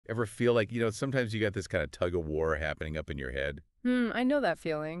Ever feel like, sometimes you got this kind of tug of war happening up in your head? I know that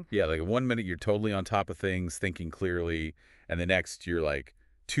feeling. Yeah, like 1 minute you're totally on top of things, thinking clearly, and the next you're like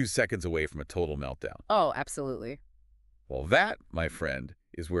 2 seconds away from a total meltdown. Oh, absolutely. Well, that, my friend,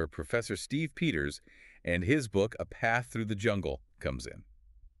 is where Professor Steve Peters and his book, A Path Through the Jungle, comes in.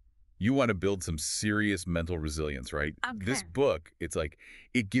 You want to build some serious mental resilience, right? This Okay. book, it's like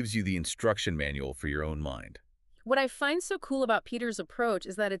it gives you the instruction manual for your own mind. What I find so cool about Peter's approach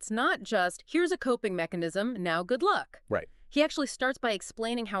is that it's not just, here's a coping mechanism, now good luck. Right. He actually starts by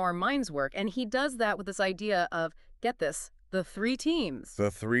explaining how our minds work, and he does that with this idea of, get this, the three teams. The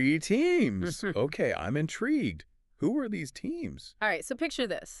three teams. Okay, I'm intrigued. Who are these teams? All right, so picture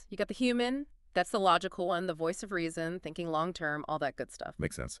this. You got the human, that's the logical one, the voice of reason, thinking long-term, all that good stuff.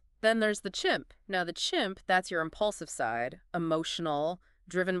 Makes sense. Then there's the chimp. Now, the chimp, that's your impulsive side, emotional,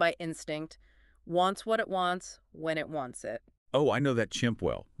 driven by instinct, wants what it wants when it wants it. Oh, I know that chimp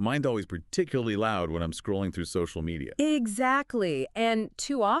well. Mine's always particularly loud when I'm scrolling through social media. Exactly. And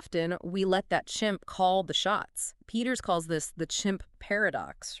too often, we let that chimp call the shots. Peters calls this the Chimp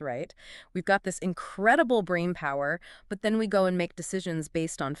Paradox, right? We've got this incredible brain power, but then we go and make decisions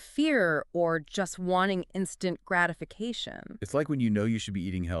based on fear or just wanting instant gratification. It's like when you know you should be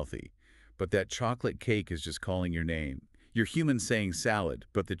eating healthy, but that chocolate cake is just calling your name. You're human saying salad,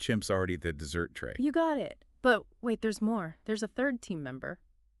 but the chimp's already at the dessert tray. You got it. But wait, there's more. There's a third team member.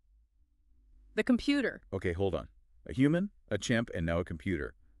 The computer. Okay, hold on. A human, a chimp, and now a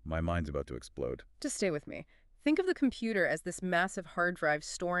computer. My mind's about to explode. Just stay with me. Think of the computer as this massive hard drive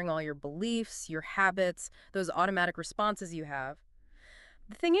storing all your beliefs, your habits, those automatic responses you have.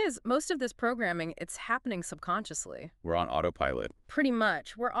 The thing is, most of this programming, it's happening subconsciously. We're on autopilot. Pretty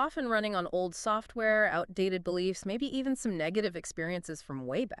much. We're often running on old software, outdated beliefs, maybe even some negative experiences from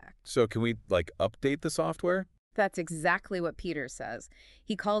way back. So can we, update the software? That's exactly what Peter says.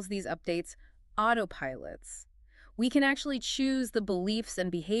 He calls these updates autopilots. We can actually choose the beliefs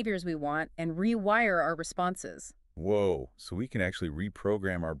and behaviors we want and rewire our responses. Whoa, so we can actually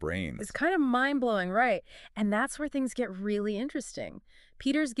reprogram our brains. It's kind of mind-blowing, right? And that's where things get really interesting.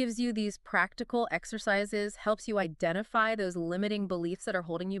 Peters gives you these practical exercises, helps you identify those limiting beliefs that are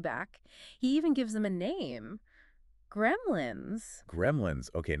holding you back. He even gives them a name. Gremlins. Gremlins.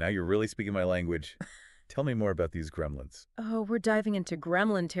 Okay, now you're really speaking my language. Tell me more about these gremlins. Oh, we're diving into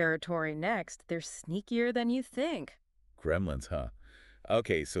gremlin territory next. They're sneakier than you think. Gremlins, huh?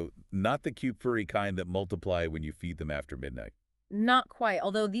 Okay, so not the cute furry kind that multiply when you feed them after midnight. Not quite,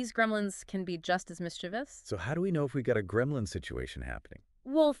 although these gremlins can be just as mischievous. So how do we know if we got a gremlin situation happening?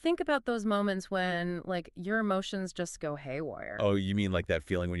 Well, think about those moments when, your emotions just go haywire. Oh, you mean like that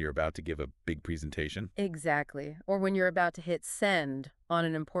feeling when you're about to give a big presentation? Exactly. Or when you're about to hit send on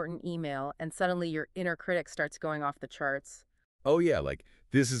an important email and suddenly your inner critic starts going off the charts. Oh yeah,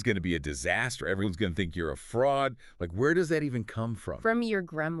 this is going to be a disaster. Everyone's going to think you're a fraud. Where does that even come from? From your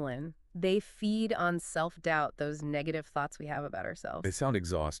gremlin. They feed on self-doubt, those negative thoughts we have about ourselves. They sound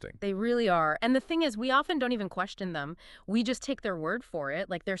exhausting. They really are. And the thing is, we often don't even question them. We just take their word for it,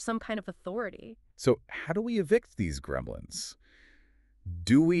 like they're some kind of authority. So how do we evict these gremlins?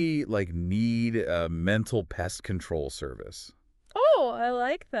 Do we, need a mental pest control service? Oh, I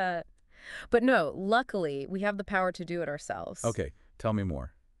like that. But no, luckily, we have the power to do it ourselves. Okay, tell me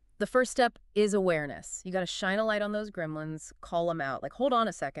more. The first step is awareness. You got to shine a light on those gremlins, call them out. Hold on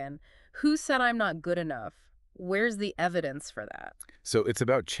a second. Who said I'm not good enough? Where's the evidence for that? So it's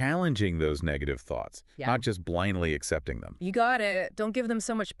about challenging those negative thoughts, Yeah. not just blindly accepting them. You got it. Don't give them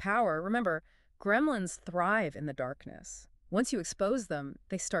so much power. Remember, gremlins thrive in the darkness. Once you expose them,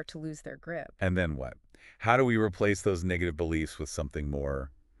 they start to lose their grip. And then what? How do we replace those negative beliefs with something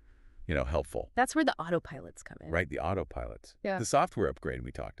more, helpful? That's where the autopilots come in. Right, the autopilots. Yeah. The software upgrade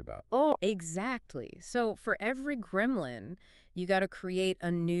we talked about. Oh, exactly. So for every gremlin, you got to create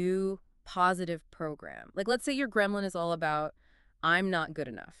a new positive program. Let's say your gremlin is all about, I'm not good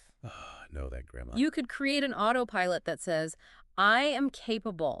enough. Oh, I know that gremlin. You could create an autopilot that says, I am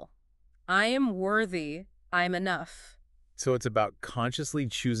capable. I am worthy. I'm enough. So it's about consciously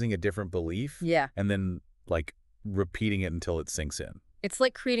choosing a different belief. Yeah. And then, repeating it until it sinks in. It's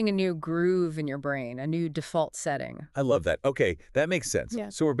like creating a new groove in your brain, a new default setting. I love that. Okay, that makes sense. Yeah.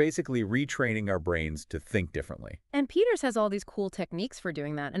 So we're basically retraining our brains to think differently. And Peters has all these cool techniques for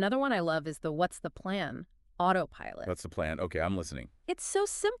doing that. Another one I love is the what's the plan autopilot. What's the plan? Okay, I'm listening. It's so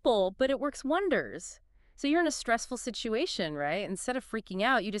simple, but it works wonders. So you're in a stressful situation, right? Instead of freaking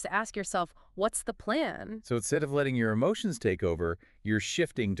out, you just ask yourself, what's the plan? So instead of letting your emotions take over, you're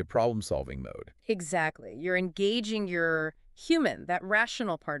shifting to problem-solving mode. Exactly. You're engaging your human, that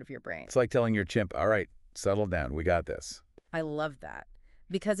rational part of your brain. It's like telling your chimp, all right, settle down, we got this. I love that.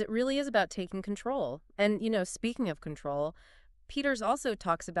 because it really is about taking control. And, speaking of control, Peters also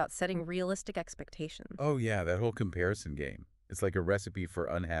talks about setting realistic expectations. Oh yeah, that whole comparison game. It's like a recipe for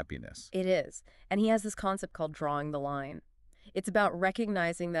unhappiness. It is. And he has this concept called drawing the line. It's about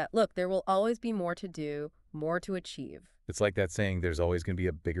recognizing that, look, there will always be more to do, more to achieve. It's like that saying, there's always going to be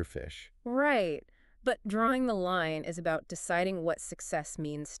a bigger fish. Right. But drawing the line is about deciding what success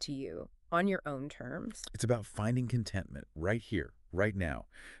means to you on your own terms. It's about finding contentment right here, right now,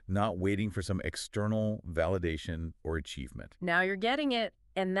 not waiting for some external validation or achievement. Now you're getting it.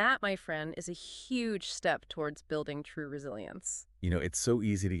 And that, my friend, is a huge step towards building true resilience. It's so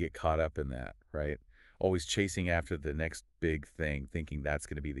easy to get caught up in that, right? Always chasing after the next big thing, thinking that's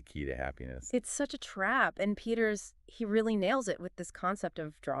going to be the key to happiness. It's such a trap. And Peters, he really nails it with this concept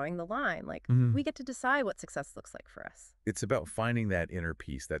of drawing the line. Like, we get to decide what success looks like for us. It's about finding that inner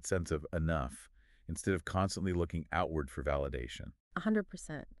peace, that sense of enough, instead of constantly looking outward for validation.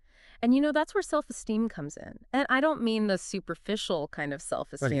 100%. And that's where self-esteem comes in. And I don't mean the superficial kind of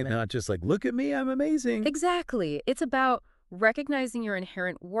self-esteem. Not just like, look at me, I'm amazing. Exactly. It's about recognizing your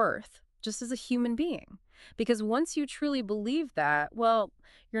inherent worth just as a human being. Because once you truly believe that, well,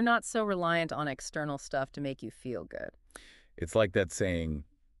 you're not so reliant on external stuff to make you feel good. It's like that saying,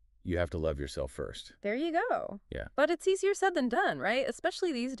 you have to love yourself first. There you go. Yeah. But it's easier said than done, right?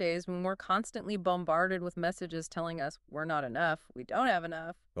 Especially these days when we're constantly bombarded with messages telling us we're not enough, we don't have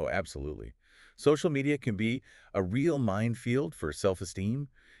enough. Oh, absolutely. Social media can be a real minefield for self-esteem.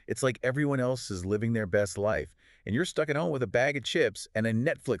 It's like everyone else is living their best life, and you're stuck at home with a bag of chips and a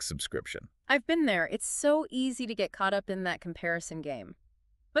Netflix subscription. I've been there. It's so easy to get caught up in that comparison game.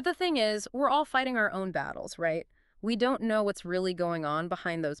 But the thing is, we're all fighting our own battles, right? We don't know what's really going on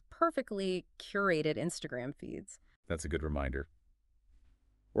behind those perfectly curated Instagram feeds. That's a good reminder.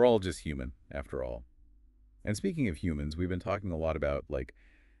 We're all just human, after all. And speaking of humans, we've been talking a lot about,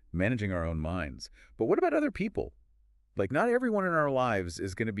 managing our own minds. But what about other people? Not everyone in our lives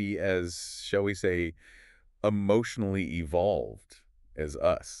is going to be as, shall we say, emotionally evolved as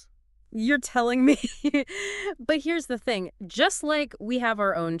us. You're telling me? But here's the thing. Just like we have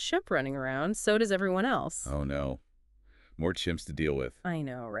our own chimp running around, so does everyone else. Oh, no. More chimps to deal with. I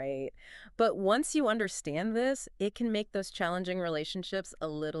know, right? But once you understand this, it can make those challenging relationships a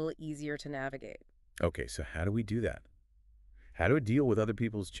little easier to navigate. Okay, so how do we do that? How do we deal with other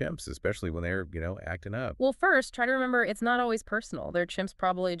people's chimps, especially when they're, acting up? Well, first, try to remember it's not always personal. Their chimp's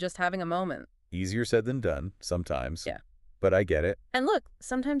probably just having a moment. Easier said than done, sometimes. Yeah. But I get it. And look,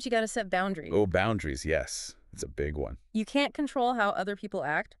 sometimes you got to set boundaries. Oh, boundaries, yes. It's a big one. You can't control how other people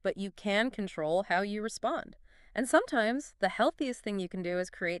act, but you can control how you respond. And sometimes the healthiest thing you can do is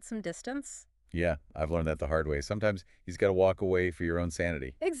create some distance. Yeah, I've learned that the hard way. Sometimes you just got to walk away for your own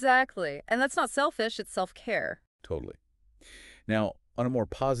sanity. Exactly. And that's not selfish, it's self-care. Totally. Now, on a more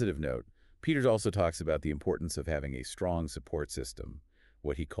positive note, Peters also talks about the importance of having a strong support system,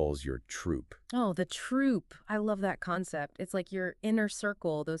 what he calls your troop. Oh, the troop. I love that concept. It's like your inner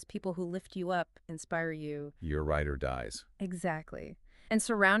circle, those people who lift you up, inspire you. Your ride or dies. Exactly. And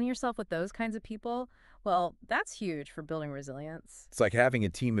surrounding yourself with those kinds of people, well, that's huge for building resilience. It's like having a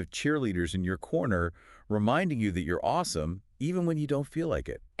team of cheerleaders in your corner reminding you that you're awesome even when you don't feel like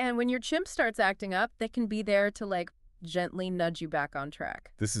it. And when your chimp starts acting up, they can be there to gently nudge you back on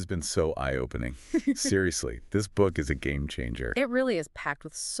track. This has been so eye-opening. Seriously, this book is a game changer. It really is packed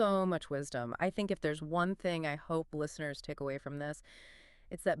with so much wisdom. I think if there's one thing I hope listeners take away from this,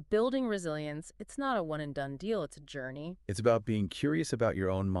 it's that building resilience, it's not a one-and-done deal. It's a journey. It's about being curious about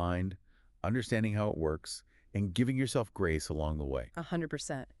your own mind, understanding how it works, and giving yourself grace along the way.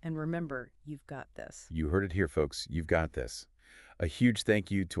 100%. And remember, you've got this. You heard it here, folks. You've got this. A huge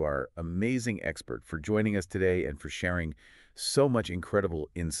thank you to our amazing expert for joining us today and for sharing so much incredible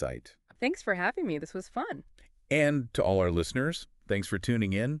insight. Thanks for having me. This was fun. And to all our listeners, thanks for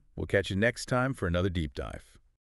tuning in. We'll catch you next time for another deep dive.